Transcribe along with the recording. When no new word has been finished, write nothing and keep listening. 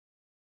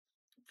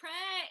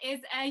is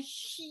a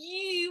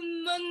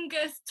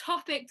humongous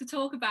topic to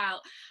talk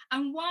about.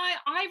 And why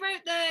I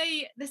wrote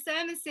the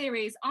sermon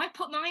series, I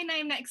put my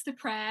name next to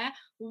prayer.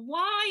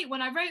 Why,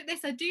 when I wrote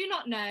this, I do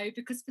not know,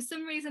 because for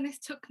some reason this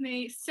took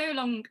me so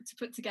long to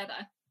put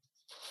together.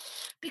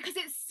 Because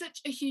it's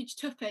such a huge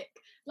topic.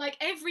 Like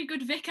every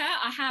good vicar,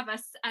 I have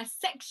a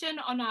section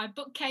on our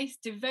bookcase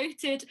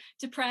devoted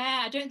to prayer.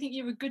 I don't think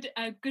you're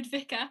a good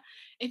vicar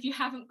if you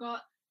haven't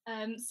got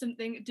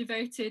something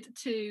devoted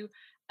to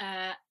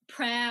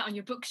prayer on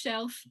your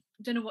bookshelf.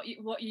 I don't know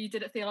what you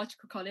did at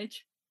theological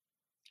college,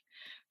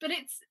 but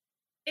it's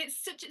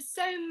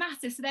so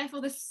massive. So therefore,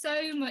 there's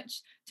so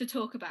much to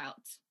talk about.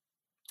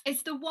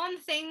 It's the one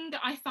thing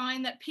that I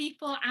find that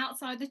people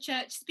outside the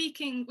church,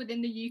 speaking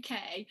within the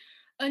UK,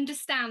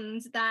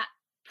 understand that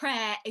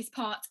prayer is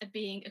part of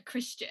being a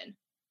Christian.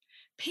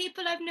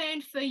 People I've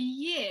known for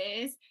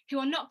years who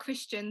are not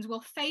Christians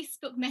will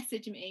Facebook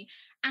message me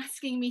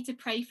asking me to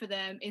pray for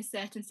them in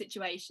certain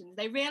situations.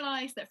 They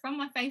realise that from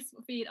my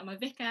Facebook feed, I'm a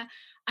vicar,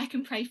 I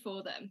can pray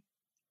for them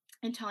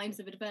in times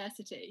of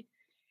adversity.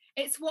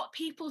 It's what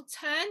people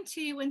turn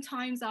to when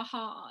times are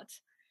hard.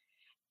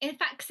 In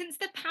fact, since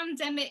the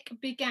pandemic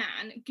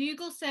began,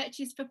 Google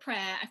searches for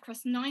prayer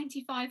across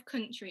 95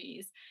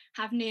 countries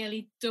have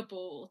nearly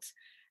doubled.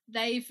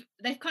 They've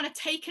kind of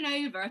taken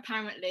over,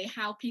 apparently,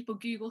 how people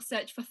Google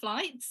search for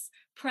flights.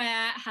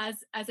 Prayer has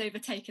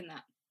overtaken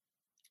that.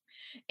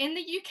 In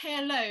the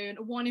UK alone,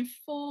 1 in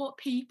 4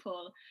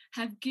 people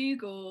have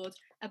Googled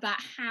about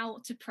how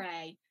to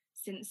pray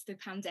since the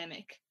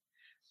pandemic.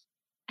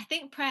 I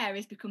think prayer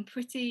has become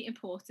pretty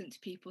important to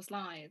people's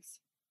lives,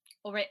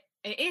 or it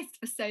is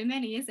for so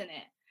many, isn't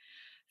it?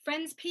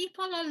 Friends,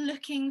 people are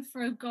looking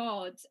for a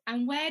God,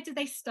 and where do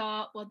they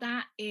start? Well,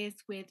 that is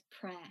with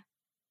prayer.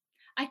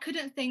 I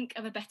couldn't think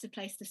of a better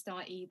place to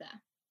start either.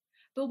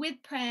 But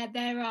with prayer,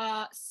 there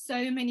are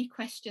so many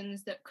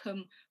questions that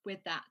come with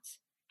that,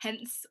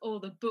 hence all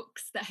the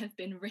books that have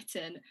been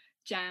written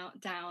down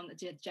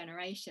the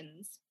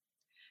generations.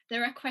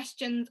 There are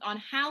questions on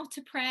how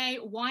to pray,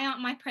 why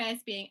aren't my prayers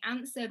being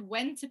answered,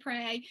 when to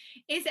pray,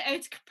 is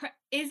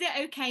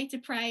it okay to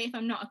pray if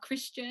I'm not a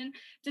Christian,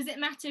 does it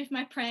matter if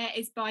my prayer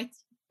is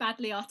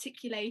badly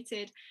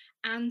articulated,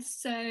 and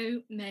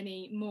so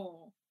many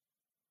more.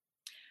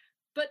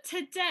 But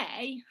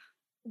today,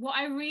 what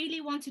I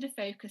really wanted to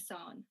focus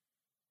on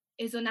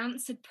is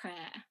unanswered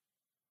prayer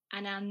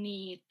and our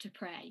need to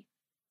pray.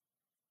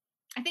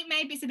 I think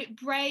maybe it's a bit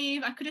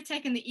brave. I could have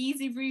taken the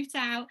easy route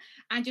out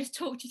and just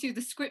talked you through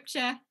the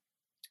scripture,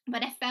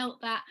 but I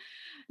felt that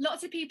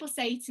lots of people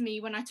say to me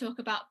when I talk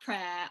about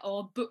prayer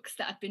or books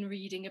that I've been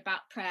reading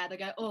about prayer, they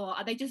go, oh,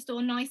 are they just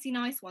all nice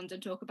ones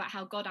and talk about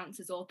how God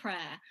answers all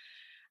prayer?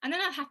 And then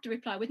I'd have to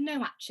reply with,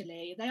 no,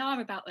 actually, they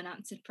are about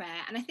unanswered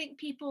prayer. And I think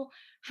people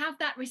have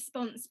that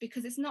response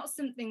because it's not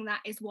something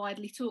that is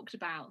widely talked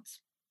about.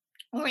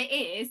 Or it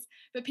is,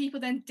 but people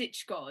then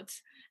ditch God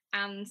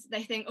and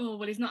they think, oh,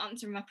 well, he's not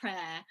answering my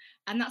prayer.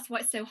 And that's why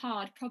it's so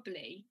hard,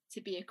 probably,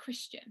 to be a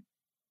Christian.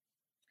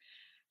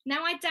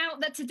 Now, I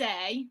doubt that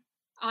today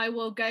I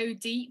will go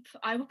deep.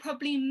 I will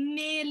probably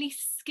merely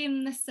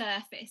skim the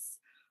surface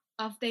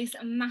of this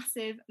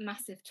massive,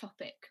 massive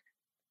topic.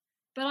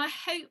 But I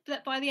hope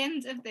that by the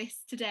end of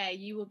this today,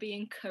 you will be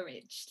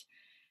encouraged.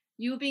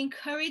 You will be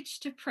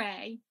encouraged to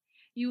pray.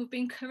 You will be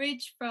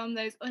encouraged from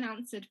those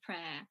unanswered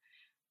prayer.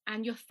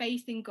 And your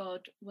faith in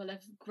God will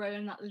have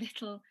grown that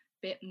little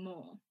bit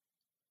more.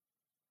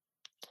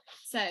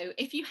 So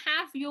if you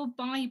have your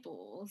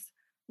Bibles,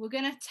 we're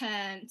going to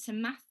turn to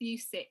Matthew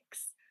 6,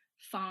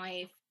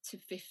 5 to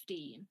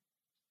 15.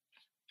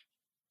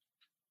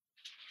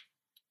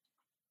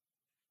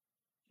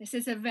 This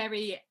is a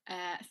very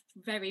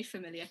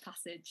familiar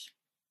passage.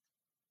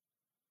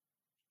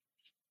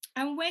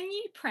 And when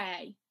you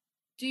pray,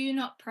 do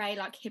not pray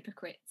like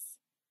hypocrites,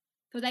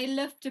 for they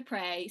love to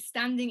pray,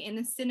 standing in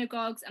the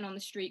synagogues and on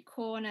the street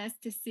corners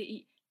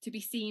to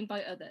be seen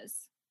by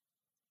others.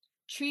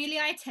 Truly,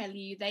 I tell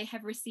you, they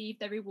have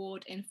received their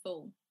reward in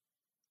full.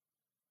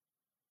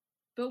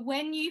 But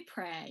when you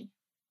pray,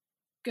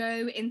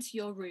 go into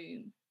your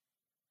room,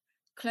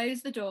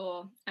 close the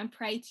door, and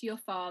pray to your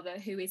Father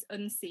who is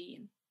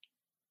unseen.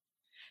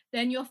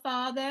 Then your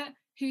Father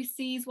who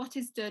sees what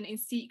is done in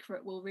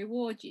secret will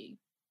reward you.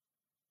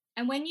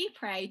 And when you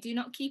pray, do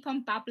not keep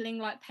on babbling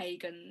like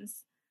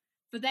pagans,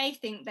 for they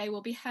think they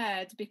will be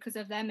heard because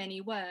of their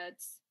many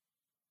words.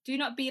 Do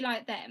not be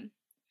like them,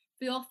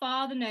 for your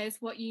Father knows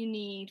what you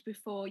need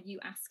before you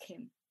ask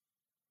him.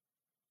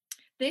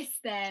 This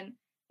then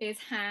is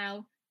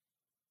how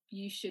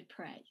you should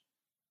pray.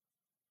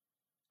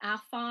 Our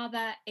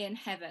Father in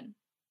heaven,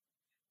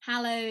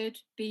 hallowed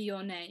be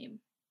your name.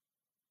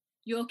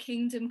 Your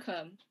kingdom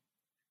come,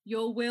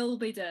 your will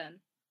be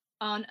done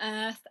on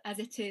earth as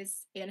it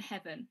is in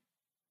heaven.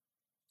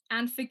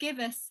 And forgive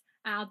us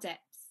our debts,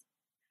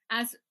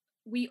 as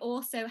we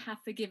also have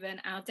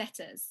forgiven our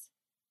debtors.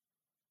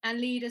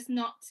 And lead us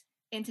not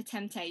into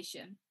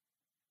temptation,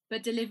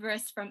 but deliver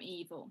us from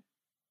evil.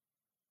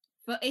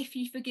 For if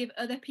you forgive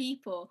other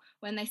people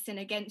when they sin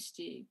against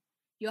you,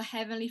 your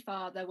heavenly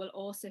Father will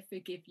also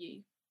forgive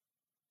you.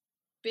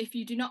 But if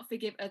you do not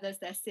forgive others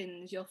their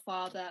sins, your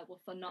Father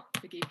will not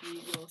forgive you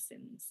your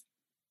sins.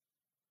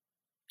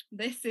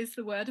 This is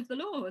the word of the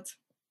Lord.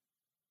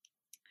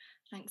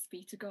 Thanks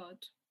be to God.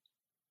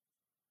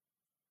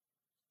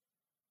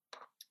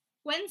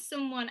 When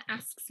someone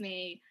asks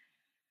me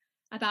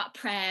about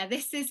prayer,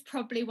 this is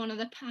probably one of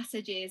the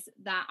passages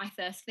that I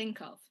first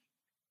think of.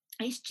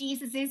 It's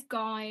Jesus's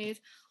guide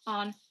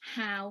on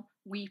how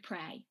we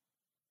pray.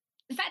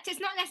 In fact, it's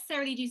not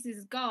necessarily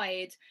Jesus's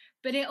guide,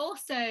 but it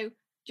also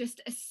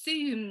just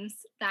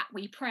assumes that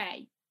we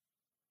pray.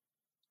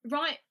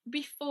 Right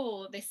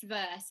before this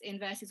verse, in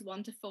verses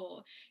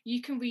 1-4,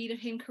 you can read of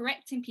him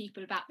correcting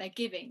people about their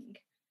giving.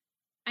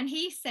 And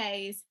he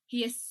says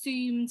he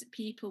assumed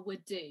people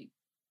would do.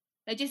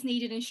 They just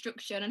needed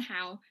instruction on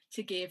how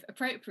to give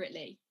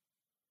appropriately.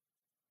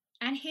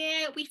 And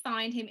here we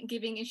find him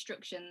giving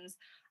instructions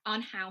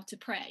on how to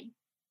pray.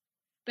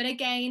 But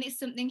again, it's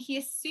something he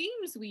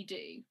assumes we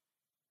do.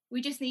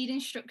 We just need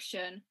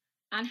instruction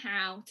on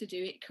how to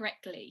do it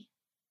correctly.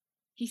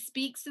 He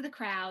speaks to the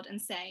crowd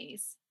and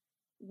says,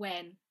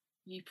 when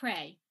you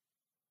pray.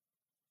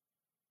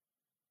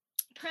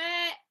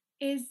 Prayer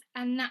is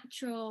a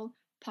natural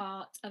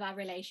part of our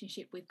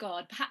relationship with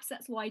God. Perhaps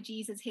that's why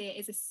Jesus here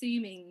is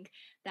assuming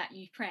that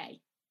you pray.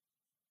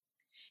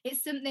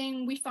 It's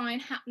something we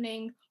find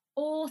happening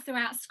all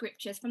throughout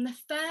scriptures, from the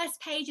first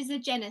pages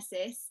of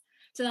Genesis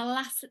to the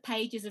last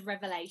pages of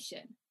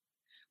Revelation.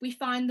 We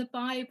find the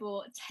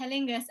Bible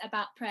telling us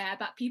about prayer,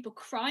 about people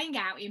crying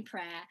out in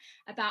prayer,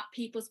 about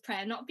people's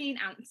prayer not being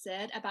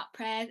answered, about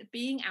prayer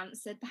being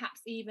answered,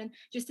 perhaps even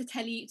just to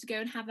tell you to go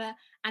and have a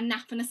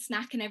nap and a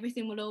snack and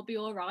everything will all be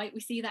all right. We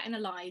see that in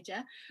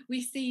Elijah.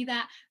 We see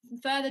that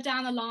further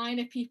down the line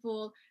of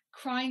people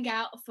crying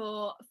out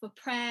for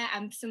prayer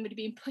and somebody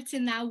being put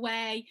in their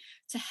way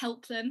to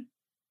help them.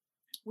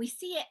 We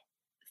see it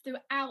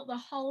throughout the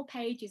whole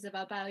pages of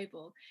our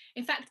Bible.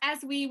 In fact,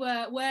 as we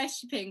were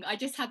worshipping, I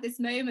just had this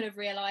moment of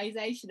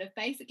realization of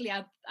basically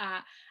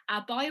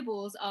our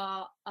Bibles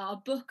are a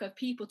book of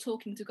people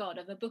talking to God,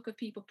 of a book of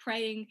people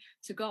praying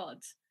to God.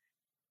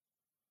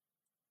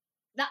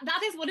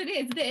 That is what it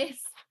is. This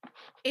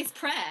is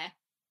prayer.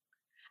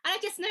 And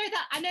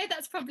I know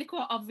that's probably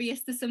quite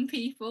obvious to some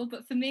people,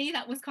 but for me,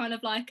 that was kind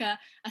of like a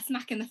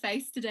smack in the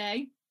face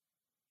today.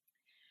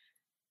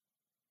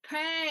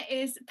 Prayer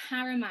is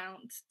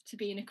paramount to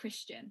being a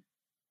Christian.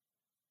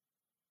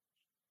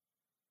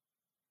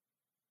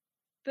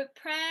 But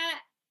prayer,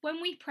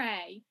 when we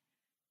pray,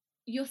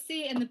 you'll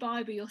see it in the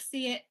Bible, you'll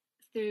see it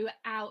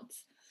throughout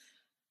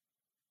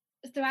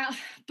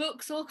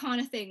books, all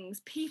kind of things.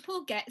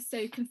 People get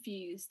so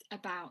confused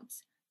about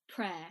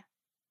prayer.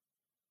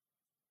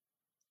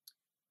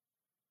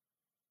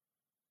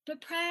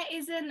 But prayer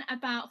isn't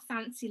about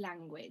fancy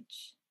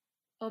language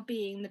or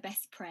being the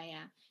best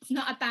prayer. It's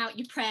not about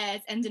your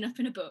prayers ending up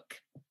in a book.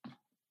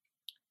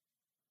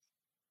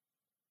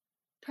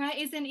 Prayer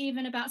isn't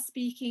even about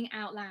speaking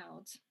out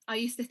loud. I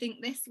used to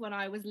think this when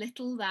I was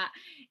little, that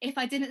if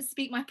I didn't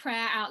speak my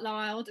prayer out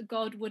loud,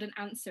 God wouldn't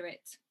answer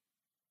it.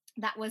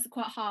 That was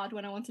quite hard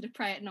when I wanted to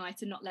pray at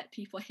night and not let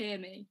people hear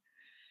me.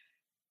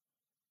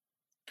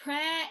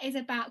 Prayer is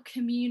about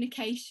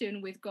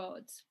communication with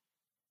God.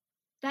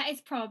 That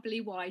is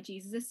probably why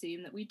Jesus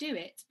assumed that we do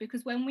it,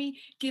 because when we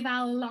give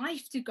our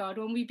life to God,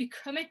 when we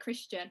become a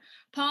Christian,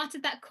 part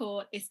of that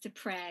call is to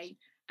pray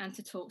and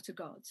to talk to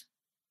God.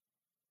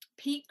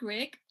 Pete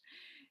Grigg,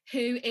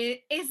 who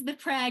is the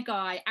prayer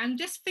guy, and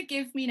just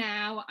forgive me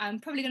now, I'm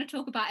probably going to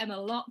talk about him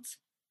a lot,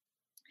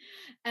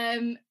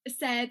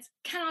 said,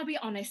 "Can I be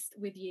honest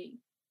with you?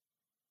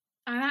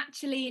 I'm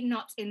actually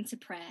not into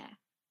prayer.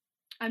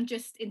 I'm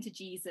just into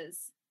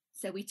Jesus,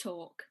 so we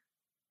talk.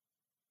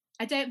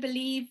 I don't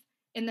believe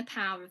in the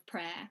power of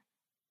prayer.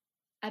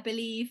 I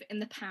believe in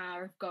the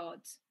power of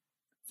God.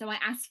 So I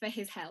ask for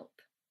his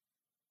help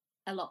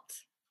a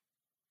lot.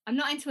 I'm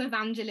not into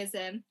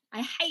evangelism.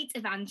 I hate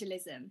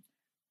evangelism.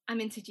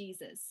 I'm into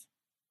Jesus.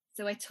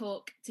 So I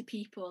talk to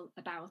people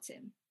about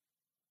him."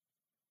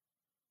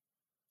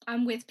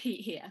 I'm with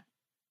Pete here.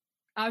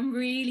 I'm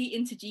really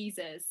into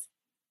Jesus.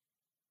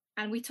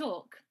 And we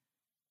talk.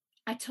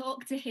 I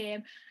talk to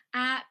him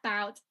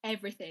about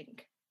everything.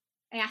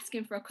 I ask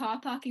him for a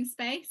car parking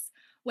space,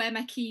 where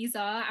my keys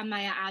are, and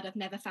may I add, I've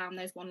never found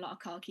those one lot of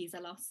car keys I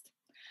lost.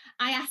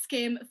 I ask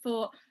him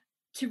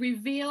to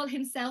reveal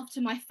himself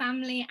to my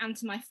family and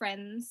to my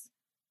friends,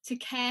 to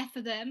care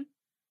for them.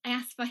 I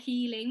ask for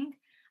healing.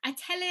 I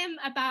tell him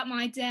about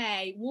my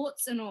day,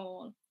 warts and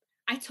all.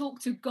 I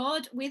talk to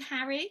God with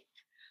Harry.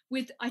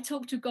 I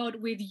talk to God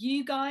with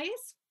you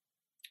guys,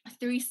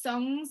 through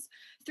songs,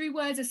 through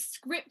words of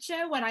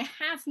scripture when I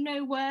have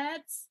no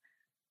words,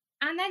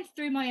 and then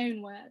through my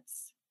own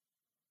words.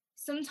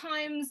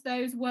 Sometimes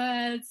those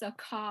words are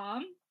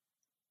calm.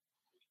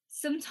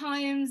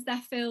 Sometimes they're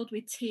filled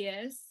with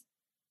tears,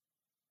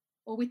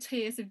 or with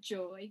tears of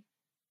joy.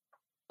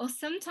 Or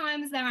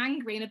sometimes they're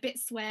angry and a bit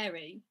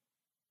sweary.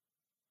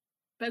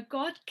 But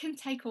God can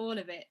take all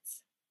of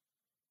it.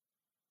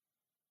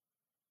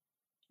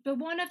 But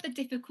one of the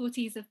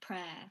difficulties of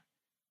prayer,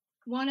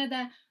 one of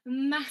the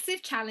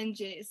massive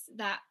challenges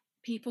that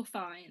people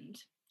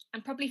find,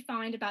 and probably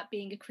find about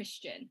being a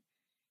Christian,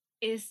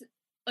 is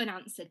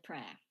unanswered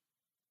prayer.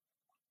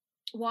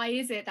 Why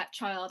is it that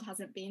child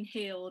hasn't been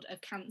healed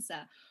of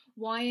cancer?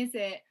 Why is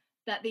it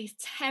that these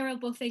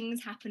terrible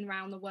things happen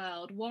around the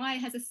world? Why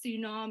has a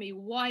tsunami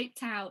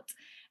wiped out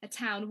a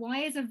town? Why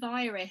is a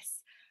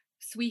virus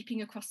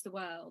sweeping across the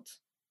world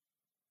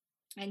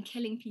and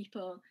killing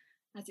people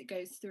as it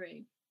goes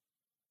through?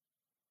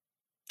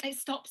 It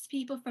stops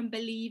people from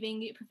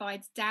believing, it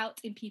provides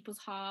doubt in people's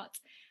hearts,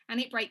 and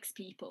it breaks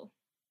people.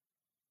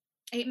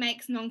 It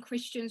makes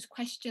non-Christians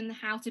question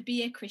how to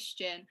be a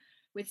Christian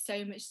with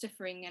so much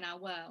suffering in our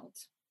world.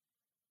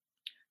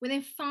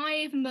 Within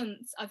 5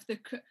 months of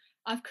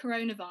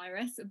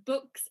coronavirus,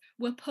 books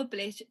were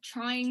published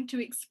trying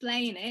to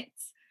explain it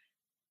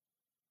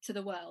to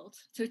the world,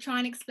 to try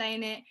and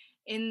explain it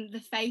in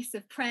the face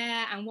of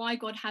prayer and why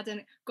God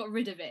hadn't got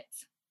rid of it.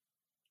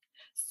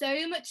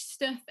 So much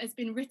stuff has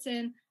been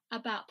written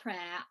about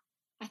prayer.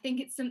 I think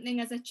it's something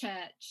as a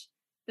church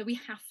that we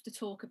have to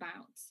talk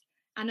about.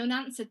 And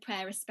unanswered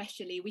prayer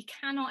especially, we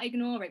cannot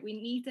ignore it. We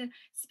need to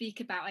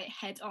speak about it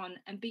head on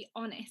and be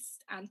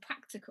honest and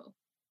practical.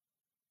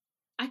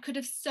 I could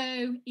have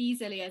so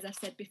easily, as I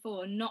said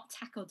before, not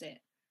tackled it,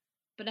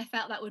 but I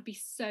felt that would be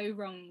so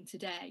wrong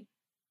today.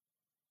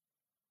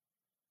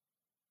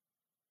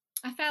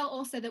 I felt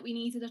also that we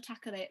needed to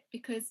tackle it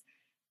because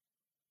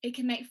it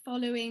can make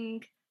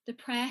following the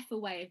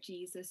prayerful way of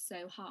Jesus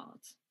so hard.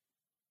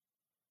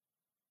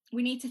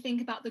 We need to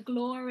think about the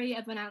glory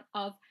of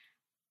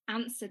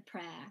answered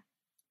prayer,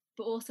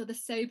 but also the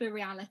sober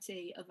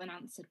reality of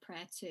unanswered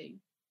prayer too.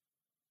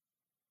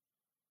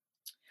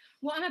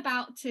 What I'm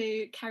about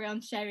to carry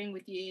on sharing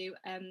with you,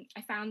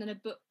 I found in a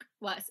book,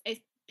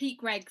 it's Pete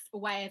Greig's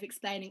way of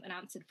explaining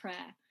unanswered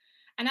prayer.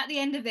 And at the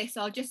end of this,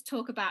 I'll just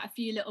talk about a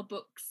few little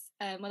books,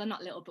 well, they're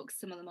not little books,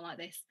 some of them are like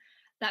this,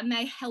 that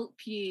may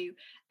help you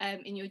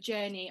in your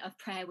journey of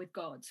prayer with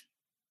God.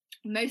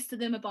 Most of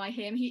them are by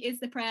him. He is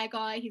the prayer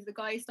guy. He's the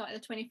guy who started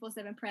the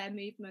 24/7 prayer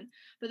movement,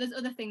 but there's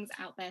other things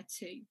out there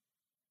too.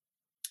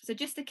 So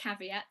just a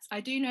caveat, I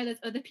do know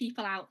there's other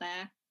people out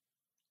there,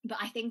 but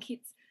I think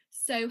it's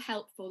so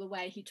helpful the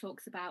way he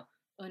talks about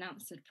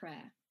unanswered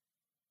prayer.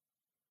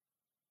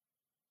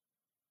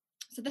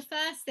 So the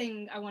first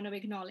thing I want to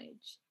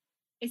acknowledge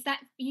is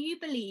that if you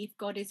believe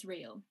God is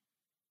real,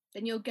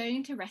 then you're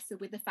going to wrestle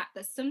with the fact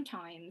that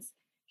sometimes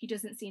he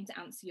doesn't seem to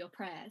answer your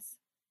prayers.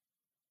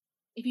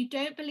 If you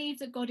don't believe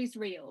that God is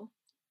real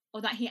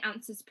or that he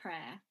answers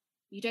prayer,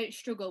 you don't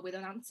struggle with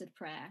unanswered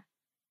prayer.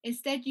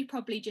 Instead, you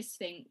probably just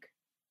think,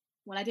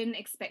 well, I didn't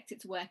expect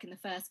it to work in the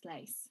first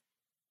place.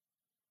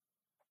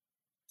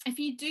 If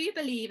you do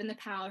believe in the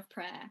power of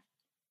prayer,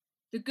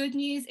 the good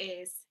news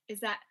is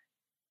that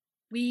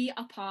we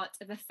are part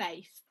of a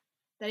faith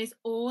that is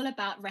all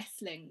about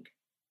wrestling.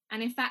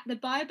 And in fact, the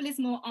Bible is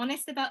more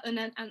honest about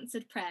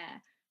unanswered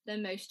prayer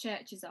than most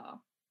churches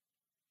are.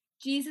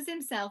 Jesus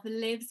himself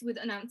lives with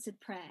unanswered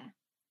prayer.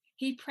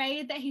 He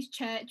prayed that his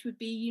church would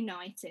be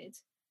united.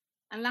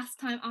 And last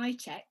time I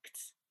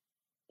checked,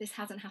 this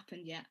hasn't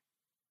happened yet.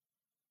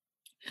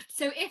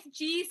 So if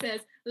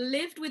Jesus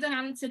lived with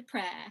unanswered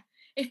prayer,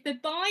 if the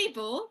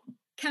Bible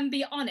can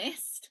be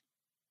honest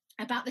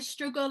about the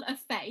struggle of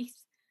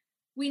faith,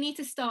 we need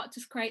to start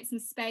to create some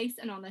space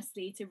and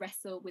honesty to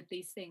wrestle with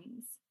these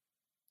things.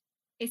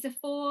 It's a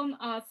form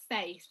of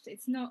faith,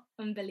 it's not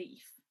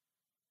unbelief.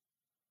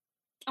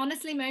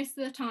 Honestly, most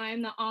of the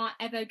time, there aren't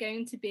ever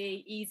going to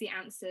be easy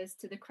answers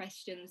to the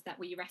questions that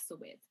we wrestle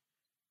with.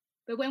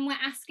 But when we're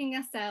asking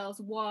ourselves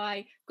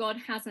why God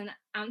hasn't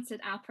answered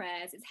our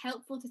prayers, it's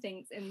helpful to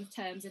think in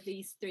terms of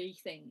these 3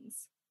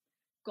 things: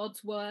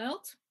 God's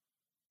world,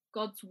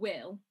 God's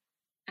will,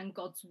 and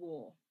God's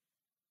war.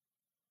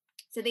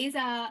 So these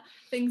are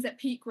things that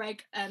Pete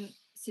Greig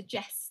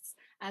suggests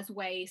as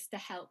ways to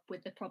help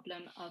with the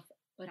problem of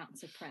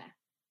unanswered prayer.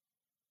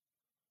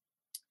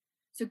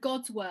 So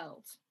God's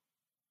world.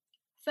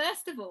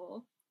 First of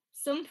all,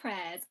 some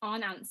prayers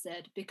aren't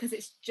answered because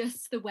it's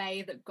just the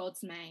way that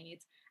God's made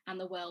and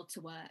the world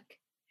to work.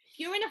 If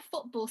you're in a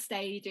football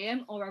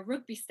stadium or a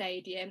rugby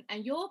stadium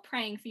and you're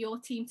praying for your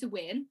team to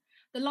win,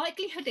 the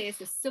likelihood is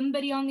there's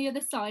somebody on the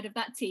other side of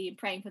that team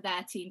praying for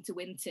their team to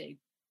win too.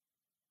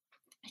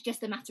 It's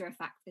just a matter of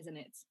fact, isn't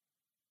it?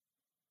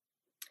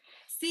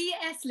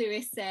 C.S.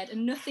 Lewis said,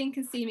 nothing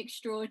can seem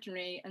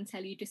extraordinary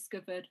until you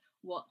discovered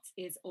what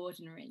is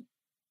ordinary.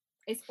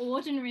 It's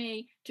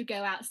ordinary to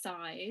go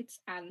outside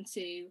and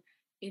to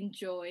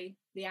enjoy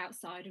the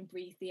outside and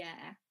breathe the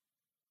air.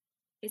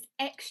 It's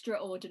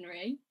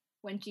extraordinary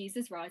when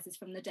Jesus rises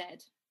from the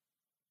dead.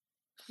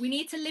 We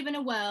need to live in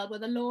a world where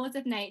the laws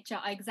of nature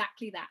are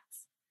exactly that,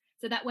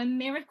 so that when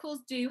miracles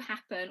do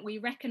happen, we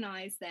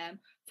recognise them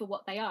for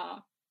what they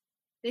are.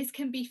 This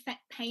can be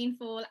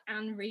painful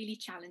and really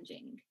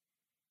challenging.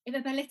 If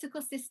a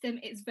political system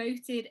is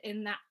voted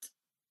in that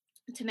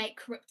to make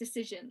corrupt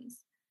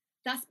decisions,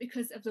 that's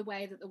because of the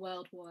way that the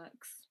world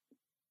works.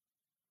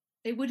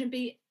 It wouldn't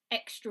be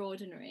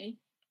extraordinary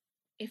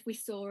if we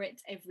saw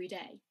it every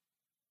day.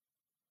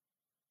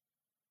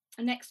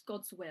 And next,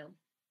 God's will.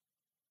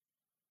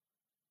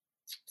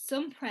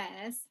 Some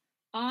prayers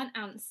aren't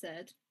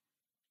answered.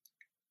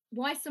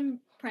 Why some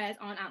prayers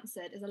aren't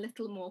answered is a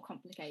little more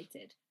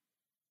complicated.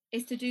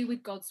 It's to do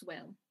with God's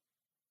will.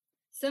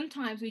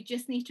 Sometimes we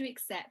just need to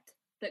accept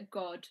that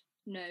God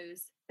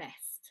knows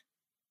best.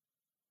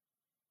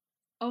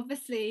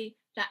 Obviously,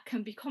 that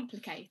can be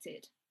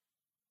complicated.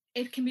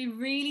 It can be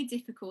really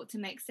difficult to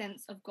make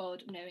sense of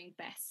God knowing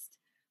best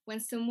when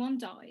someone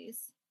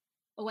dies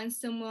or when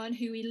someone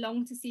who we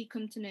long to see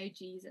come to know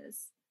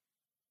Jesus.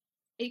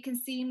 It can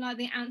seem like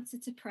the answer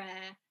to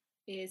prayer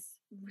is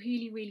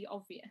really, really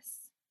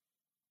obvious.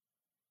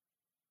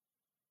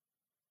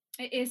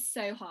 It is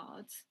so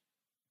hard.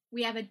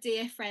 We have a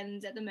dear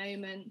friend at the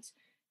moment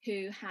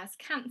who has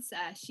cancer.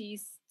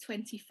 She's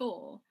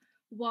 24.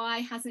 Why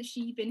hasn't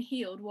she been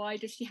healed? Why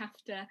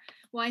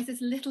is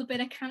this little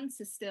bit of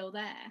cancer still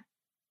there?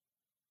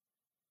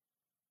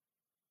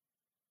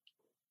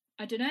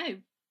 I don't know.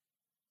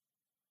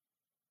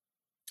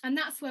 And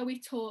that's where we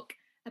talk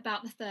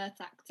about the third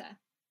factor,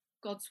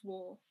 God's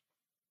war.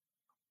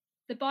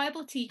 The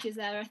Bible teaches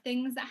there are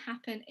things that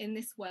happen in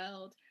this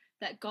world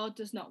that God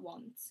does not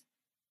want.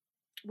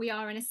 We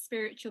are in a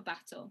spiritual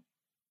battle,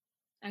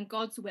 and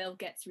God's will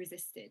gets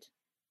resisted.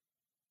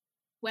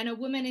 When a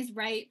woman is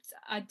raped,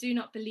 I do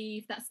not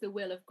believe that's the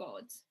will of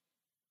God.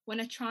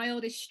 When a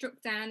child is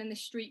struck down in the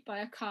street by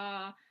a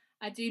car,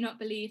 I do not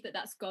believe that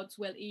that's God's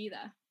will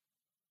either.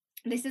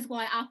 This is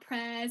why our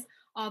prayers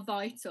are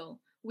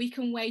vital. We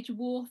can wage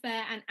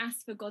warfare and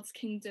ask for God's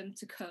kingdom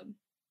to come.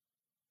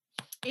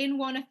 In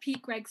one of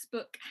Pete Greig's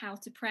book, How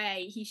to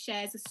Pray, he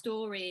shares a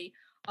story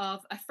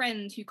of a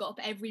friend who got up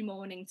every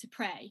morning to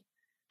pray.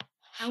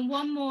 And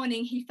one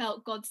morning he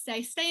felt God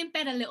say, stay in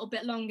bed a little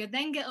bit longer,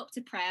 then get up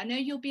to pray. I know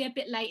you'll be a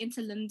bit late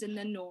into London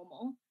than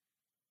normal,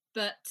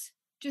 but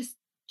just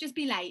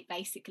be late,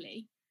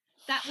 basically.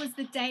 That was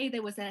the day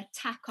there was an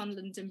attack on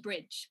London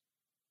Bridge.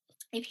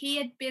 If he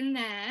had been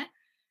there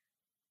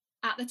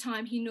at the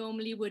time he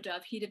normally would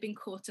have, he'd have been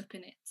caught up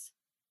in it.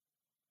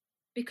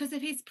 Because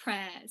of his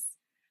prayers,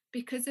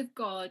 because of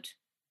God,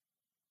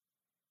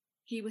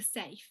 he was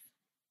safe.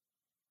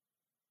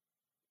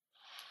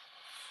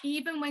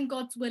 Even when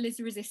God's will is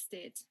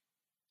resisted,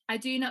 I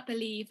do not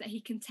believe that he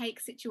can take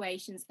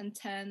situations and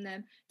turn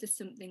them to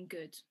something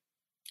good.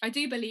 I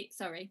do believe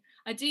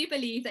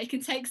that he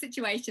can take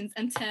situations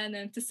and turn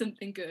them to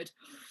something good.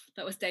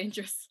 That was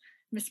dangerous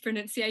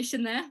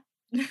mispronunciation there.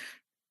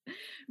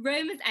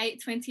 Romans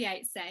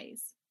 8:28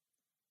 says,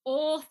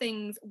 all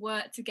things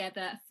work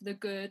together for the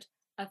good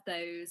of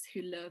those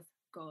who love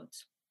God.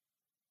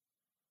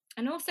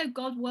 And also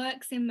God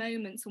works in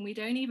moments when we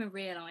don't even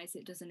realise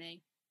it, doesn't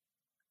he?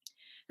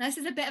 Now, this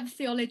is a bit of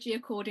theology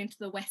according to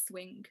the West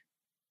Wing.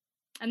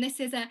 And this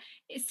is a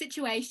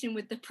situation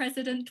with the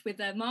president, with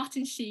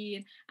Martin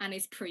Sheen and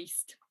his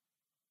priest.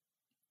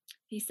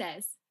 He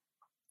says,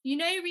 you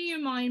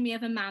remind me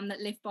of a man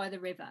that lived by the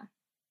river.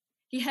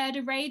 He heard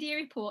a radio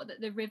report that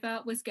the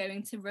river was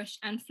going to rush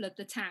and flood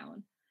the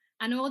town,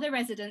 and all the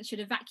residents should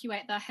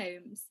evacuate their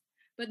homes.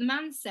 But the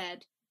man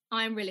said,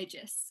 I'm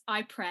religious.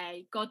 I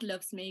pray. God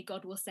loves me.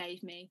 God will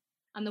save me.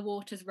 And the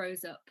waters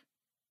rose up.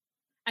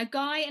 A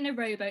guy in a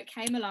rowboat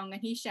came along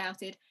and he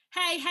shouted,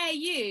 hey,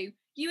 you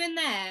in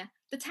there.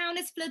 The town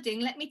is flooding.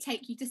 Let me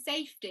take you to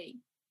safety.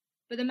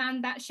 But the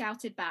man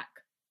shouted back,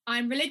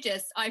 I'm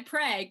religious. I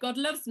pray. God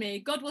loves me.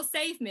 God will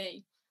save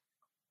me.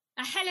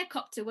 A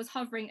helicopter was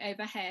hovering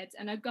overhead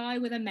and a guy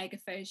with a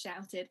megaphone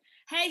shouted,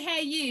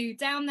 hey, you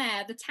down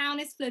there. The town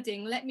is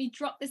flooding. Let me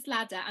drop this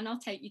ladder and I'll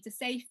take you to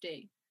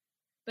safety.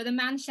 But the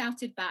man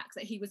shouted back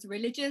that he was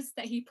religious,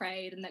 that he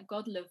prayed and that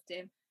God loved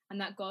him and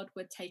that God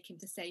would take him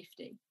to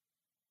safety.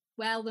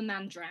 Well, the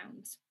man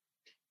drowned.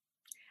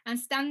 And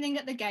standing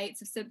at the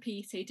gates of St.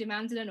 Peter, he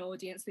demanded an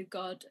audience with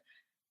God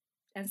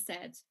and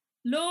said,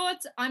 Lord,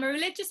 I'm a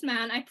religious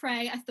man. I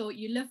pray. I thought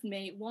you loved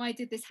me. Why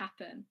did this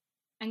happen?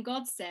 And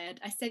God said,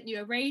 I sent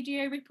you a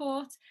radio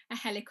report, a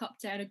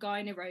helicopter and a guy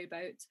in a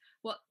rowboat.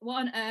 What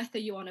on earth are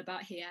you on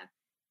about here?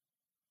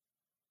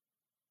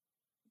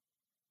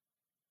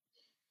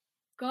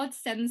 God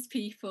sends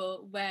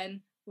people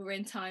when we're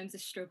in times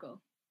of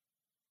struggle.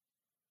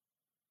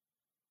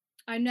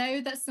 I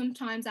know that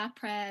sometimes our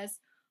prayers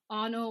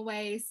aren't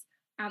always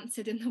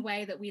answered in the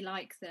way that we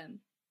like them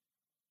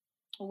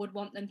or would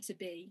want them to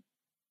be,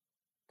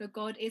 but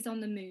God is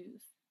on the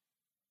move.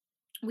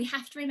 We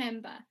have to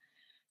remember,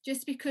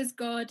 just because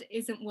God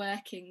isn't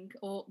working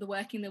the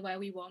way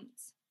we want,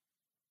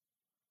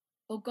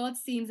 or God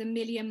seems a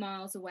million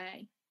miles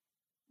away,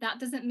 that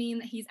doesn't mean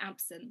that he's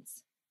absent.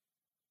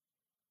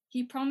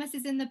 He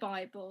promises in the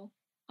Bible,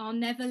 I'll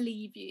never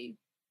leave you.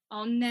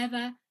 I'll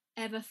never,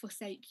 ever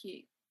forsake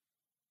you.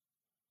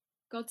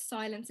 God's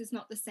silence is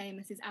not the same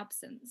as his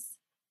absence.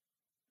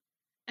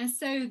 And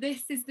so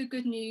this is the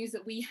good news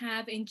that we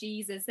have in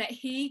Jesus, that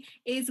he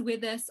is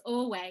with us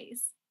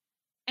always.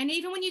 And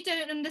even when you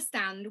don't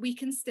understand, we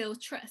can still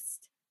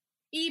trust.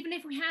 Even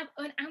if we have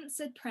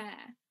unanswered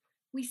prayer,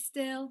 we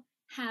still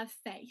have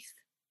faith.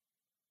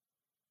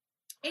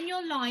 In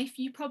your life,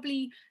 you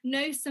probably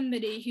know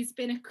somebody who's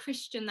been a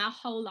Christian their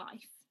whole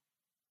life,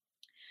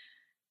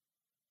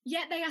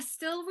 yet they are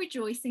still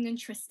rejoicing and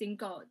trusting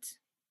God.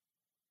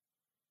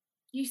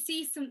 You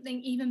see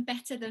something even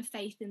better than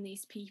faith in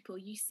these people.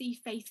 You see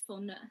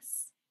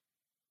faithfulness.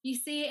 You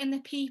see it in the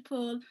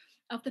people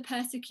of the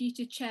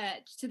persecuted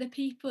church, to the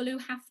people who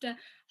have to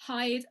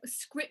hide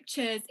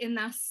scriptures in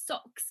their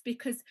socks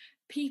because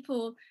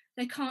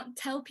they can't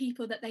tell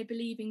people that they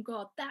believe in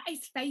God. That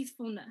is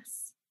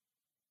faithfulness.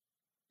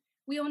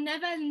 We will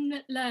never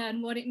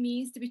learn what it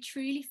means to be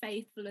truly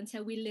faithful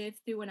until we live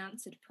through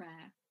unanswered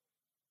prayer.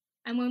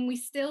 And when we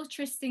still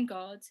trust in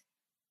God,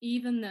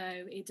 even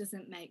though it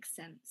doesn't make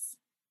sense.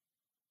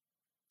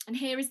 And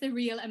here is the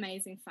real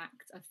amazing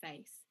fact of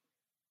faith.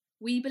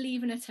 We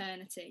believe in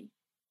eternity.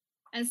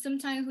 And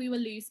sometimes we will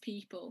lose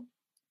people.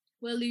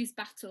 We'll lose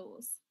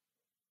battles.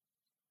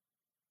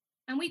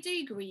 And we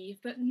do grieve,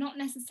 but not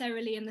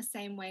necessarily in the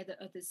same way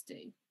that others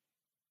do,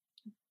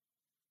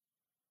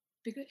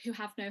 who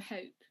have no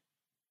hope.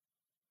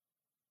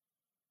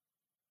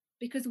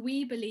 Because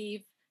we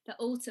believe that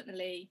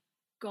ultimately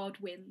God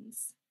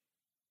wins.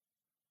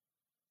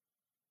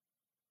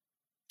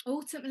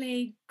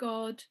 Ultimately,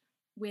 God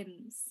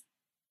wins.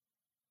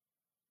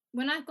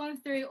 When I've gone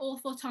through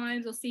awful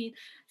times or seen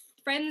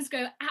friends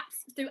go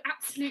through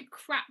absolute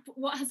crap,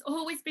 what has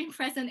always been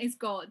present is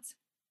God.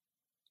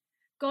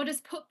 God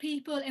has put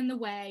people in the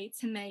way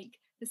to make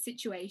the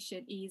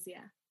situation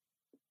easier.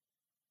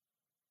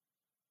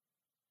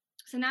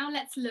 So now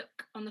let's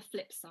look on the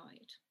flip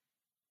side.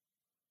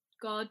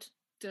 God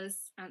does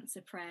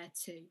answer prayer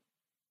too.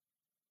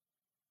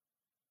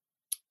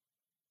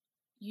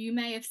 You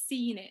may have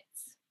seen it.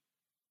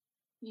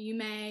 You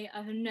may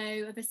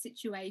know of a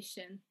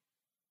situation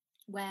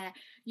where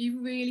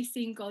you've really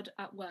seen God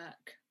at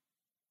work.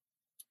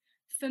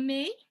 For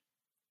me,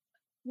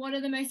 one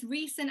of the most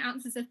recent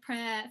answers of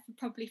prayer,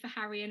 probably for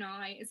Harry and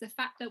I, is the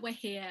fact that we're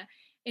here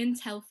in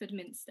Telford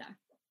Minster.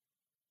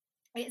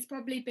 It's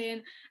probably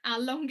been our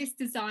longest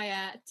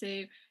desire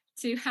to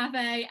have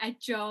a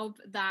job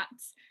that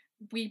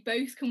we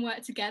both can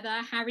work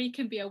together. Harry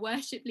can be a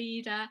worship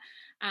leader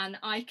and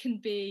I can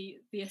be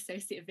the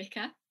associate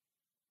vicar.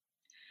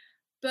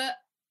 But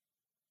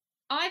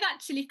I've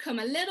actually come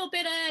a little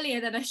bit earlier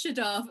than I should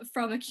have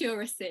from a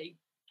curacy.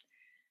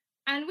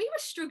 And we were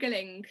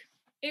struggling.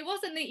 It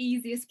wasn't the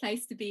easiest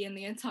place to be in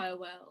the entire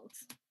world.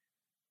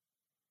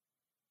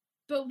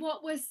 But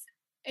what was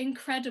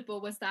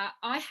incredible was that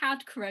I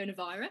had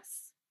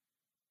coronavirus.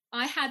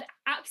 I had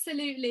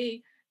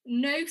absolutely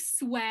no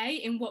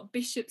sway in what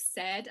Bishop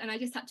said, and I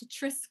just had to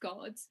trust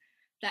God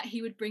that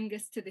he would bring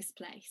us to this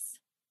place.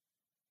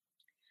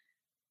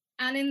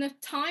 And in the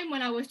time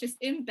when I was just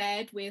in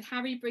bed with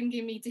Harry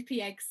bringing me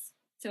dippy eggs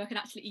so I could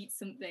actually eat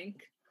something,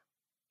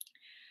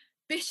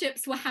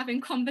 bishops were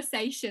having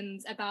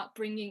conversations about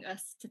bringing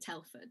us to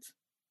Telford.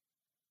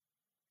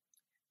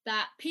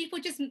 That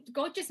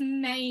God just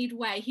made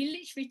way. He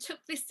literally took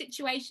this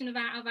situation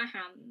out of our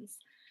hands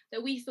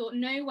that we thought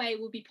no way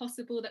would be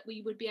possible that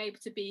we would be able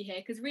to be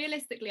here, because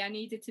realistically I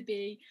needed to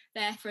be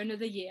there for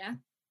another year.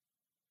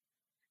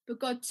 But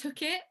God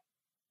took it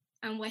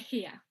and we're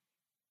here.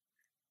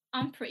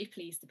 I'm pretty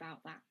pleased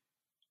about that.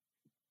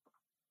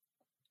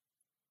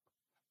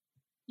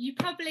 You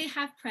probably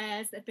have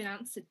prayers that have been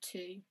answered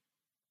too,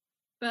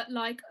 but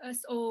like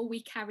us all,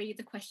 we carry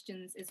the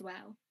questions as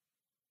well.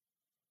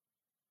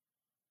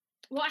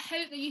 What I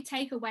hope that you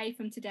take away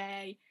from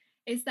today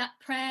is that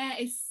prayer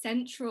is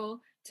central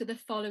to the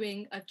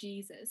following of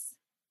Jesus.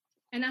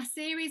 In our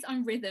series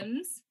on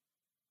rhythms,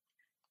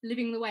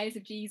 living the ways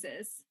of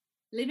Jesus,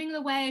 living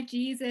the way of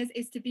Jesus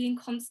is to be in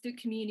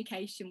constant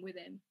communication with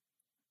him.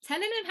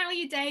 Telling him how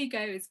your day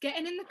goes,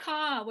 getting in the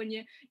car when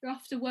you're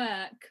off to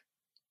work,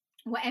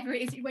 whatever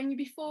it is,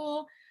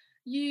 before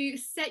you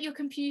set your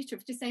computer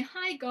up, just say,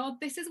 hi God,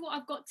 this is what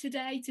I've got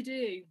today to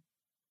do.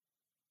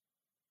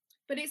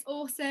 But it's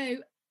also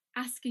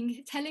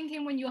telling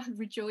him when you're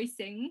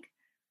rejoicing,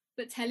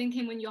 but telling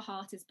him when your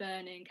heart is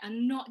burning,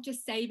 and not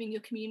just saving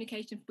your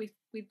communication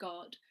with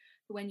God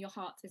for when your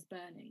heart is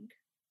burning.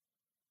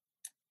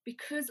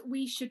 Because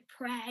we should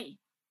pray.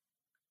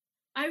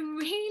 I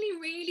really,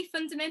 really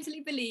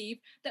fundamentally believe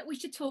that we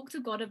should talk to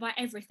God about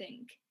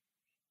everything,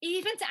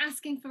 even to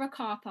asking for a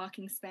car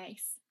parking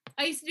space.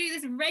 I used to do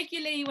this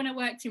regularly when I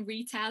worked in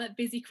retail at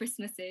busy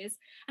Christmases,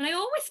 and I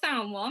always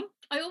found one.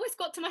 I always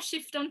got to my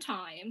shift on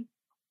time.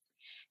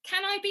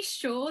 Can I be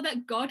sure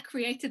that God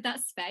created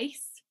that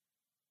space?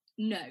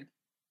 No.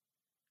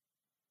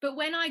 But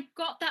when I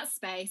got that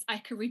space, I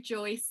could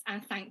rejoice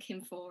and thank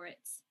him for it.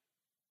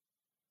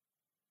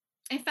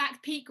 In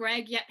fact, Pete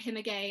Gregg, him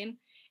again,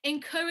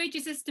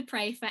 encourages us to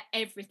pray for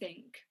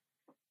everything.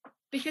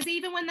 Because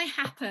even when they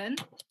happen,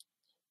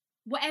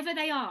 whatever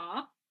they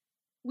are,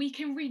 we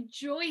can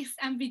rejoice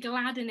and be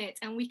glad in it,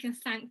 and we can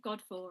thank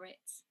God for it.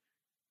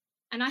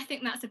 And I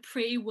think that's a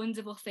pretty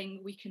wonderful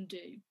thing we can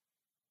do.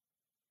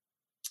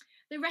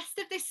 The rest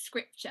of this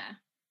scripture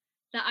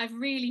that I've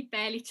really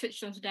barely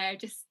touched on today,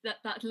 just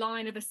that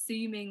line of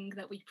assuming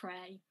that we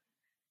pray.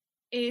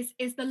 is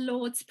the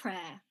Lord's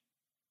Prayer.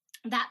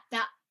 That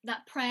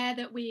prayer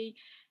that we,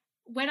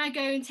 when I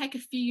go and take a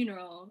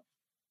funeral,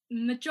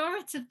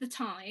 majority of the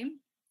time,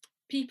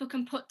 people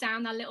can put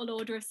down that little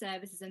order of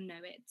services and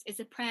know it. It's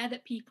a prayer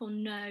that people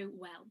know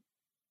well.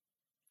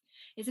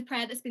 It's a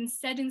prayer that's been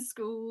said in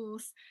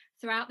schools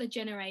throughout the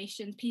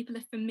generations. People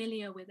are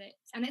familiar with it.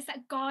 And it's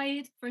that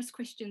guide for us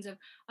Christians of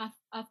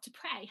to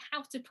pray,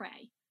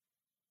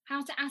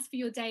 how to ask for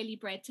your daily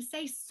bread, to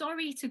say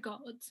sorry to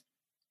God,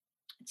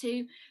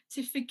 to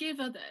forgive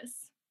others.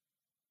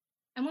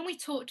 And when we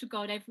talk to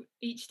God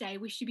each day,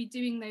 we should be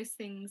doing those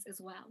things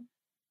as well.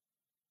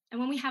 And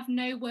when we have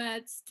no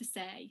words to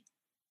say,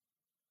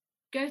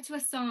 go to a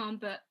psalm,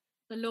 but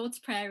the Lord's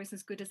Prayer is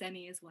as good as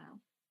any as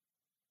well.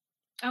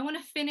 I want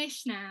to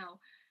finish now,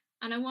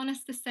 and I want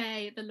us to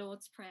say the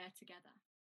Lord's Prayer together.